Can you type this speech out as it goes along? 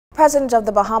President of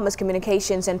the Bahamas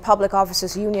Communications and Public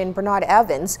Officers Union, Bernard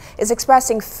Evans, is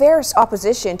expressing fierce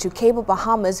opposition to Cable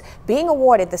Bahamas being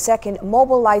awarded the second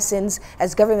mobile license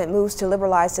as government moves to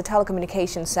liberalize the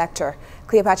telecommunications sector.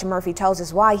 Cleopatra Murphy tells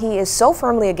us why he is so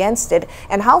firmly against it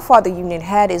and how far the union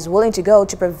head is willing to go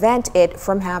to prevent it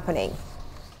from happening.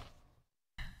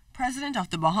 President of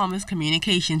the Bahamas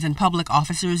Communications and Public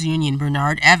Officers Union,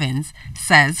 Bernard Evans,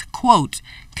 says, quote,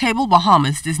 "Cable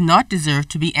Bahamas does not deserve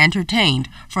to be entertained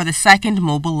for the second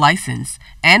mobile license,"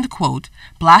 end quote,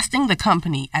 blasting the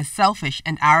company as selfish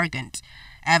and arrogant.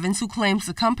 Evans, who claims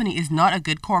the company is not a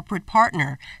good corporate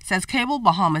partner, says Cable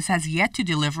Bahamas has yet to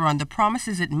deliver on the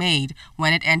promises it made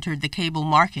when it entered the cable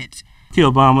market.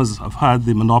 Cable Bahamas have had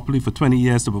the monopoly for 20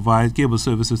 years to provide cable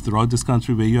services throughout this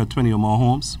country where you have 20 or more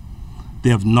homes. They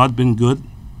have not been good.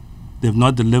 They have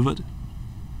not delivered.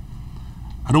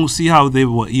 I don't see how they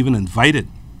were even invited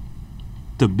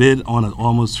to bid on an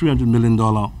almost $300 million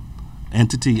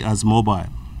entity as mobile.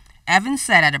 Evans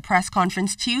said at a press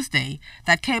conference Tuesday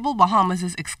that Cable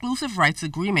Bahamas' exclusive rights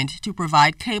agreement to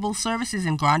provide cable services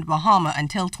in Grand Bahama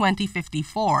until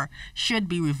 2054 should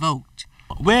be revoked.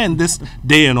 We're in this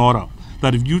day and order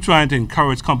that if you're trying to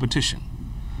encourage competition,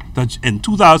 that in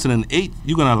 2008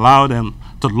 you're going to allow them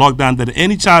to lock down that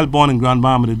any child born in Grand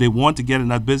Bahama that they want to get in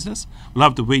that business will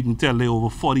have to wait until they're over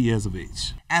 40 years of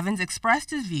age. Evans expressed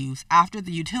his views after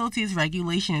the Utilities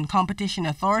Regulation and Competition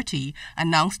Authority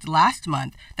announced last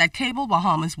month that Cable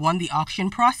Bahamas won the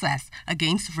auction process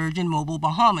against Virgin Mobile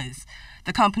Bahamas.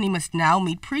 The company must now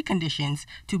meet preconditions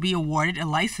to be awarded a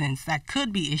license that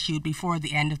could be issued before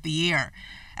the end of the year.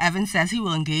 Evans says he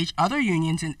will engage other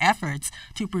unions in efforts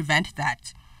to prevent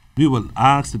that. We will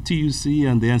ask the TUC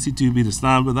and the NCTUB to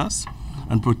stand with us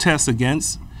and protest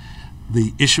against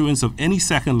the issuance of any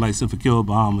second license for Cable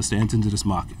Bahamas to enter into this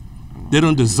market. They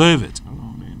don't deserve it.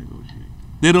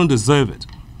 They don't deserve it.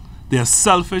 They are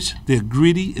selfish, they are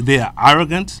greedy, they are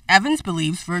arrogant. Evans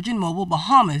believes Virgin Mobile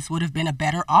Bahamas would have been a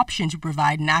better option to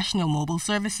provide national mobile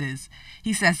services.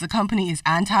 He says the company is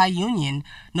anti-union,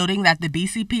 noting that the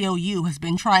BCPOU has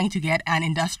been trying to get an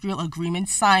industrial agreement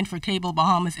signed for Cable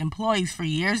Bahamas employees for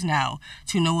years now,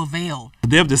 to no avail.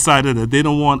 They have decided that they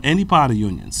don't want any part of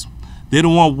unions. They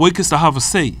don't want workers to have a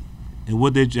say in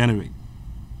what they generate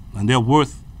and their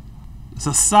worth. It's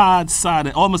a sad,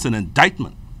 almost an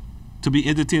indictment to be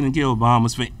entertaining Cable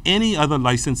Bahamas for any other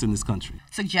license in this country.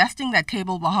 Suggesting that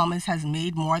Cable Bahamas has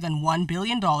made more than $1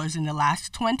 billion in the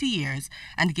last 20 years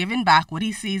and given back what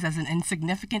he sees as an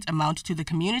insignificant amount to the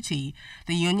community,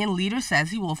 the union leader says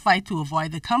he will fight to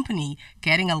avoid the company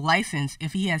getting a license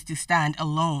if he has to stand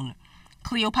alone.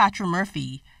 Cleopatra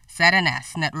Murphy,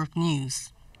 ZNS Network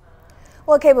News.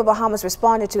 Well, Cable Bahamas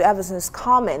responded to Evans'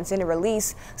 comments in a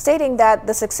release stating that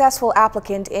the successful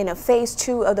applicant in Phase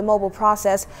 2 of the mobile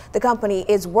process, the company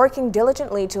is working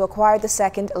diligently to acquire the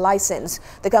second license.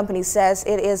 The company says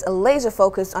it is laser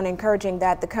focused on encouraging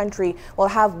that the country will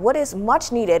have what is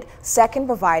much needed second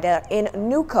provider in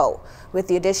NUCO, with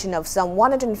the addition of some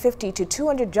 150 to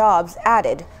 200 jobs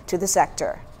added to the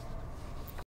sector.